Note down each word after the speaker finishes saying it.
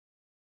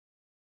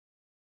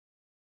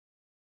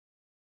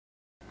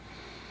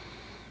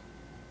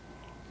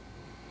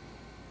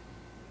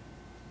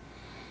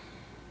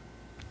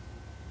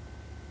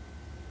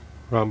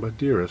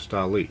Rhombodera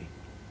stalli.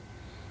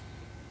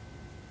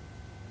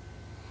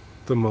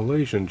 The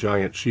Malaysian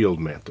giant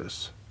shield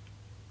mantis.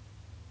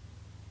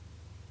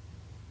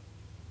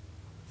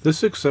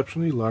 This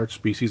exceptionally large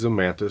species of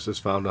mantis is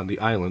found on the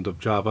island of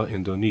Java,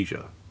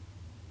 Indonesia.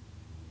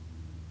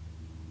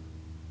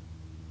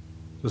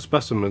 The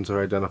specimens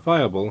are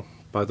identifiable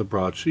by the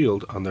broad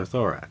shield on their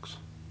thorax.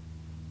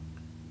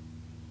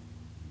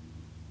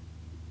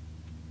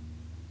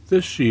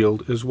 This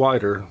shield is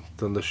wider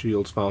than the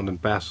shields found in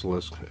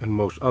basilisk and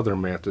most other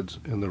mantids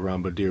in the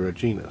Rhombodera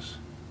genus.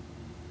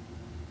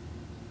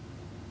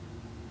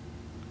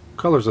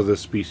 Colors of this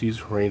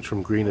species range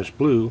from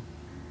greenish-blue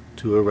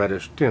to a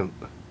reddish tint.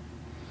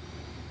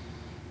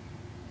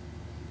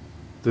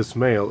 This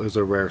male is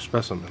a rare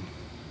specimen.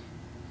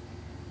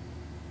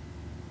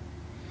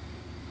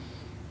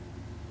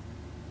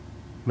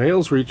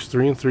 Males reach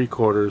 3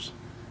 3/4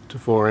 to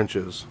 4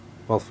 inches,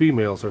 while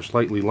females are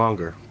slightly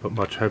longer but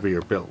much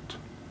heavier built.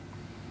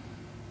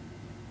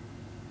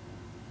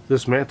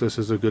 This mantis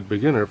is a good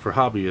beginner for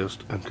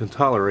hobbyists and can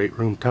tolerate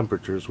room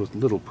temperatures with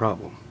little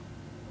problem,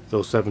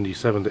 though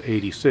 77 to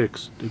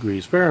 86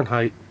 degrees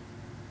Fahrenheit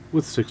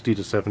with 60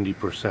 to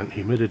 70%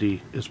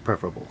 humidity is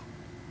preferable.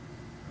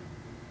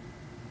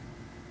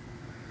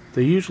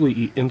 They usually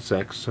eat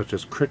insects such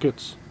as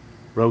crickets,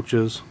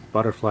 roaches,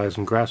 butterflies,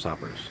 and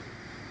grasshoppers,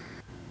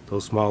 though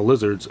small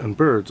lizards and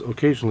birds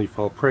occasionally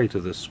fall prey to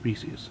this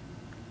species.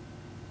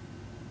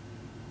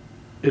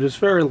 It is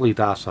fairly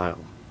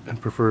docile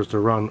and prefers to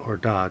run or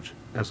dodge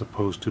as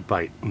opposed to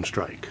bite and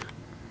strike.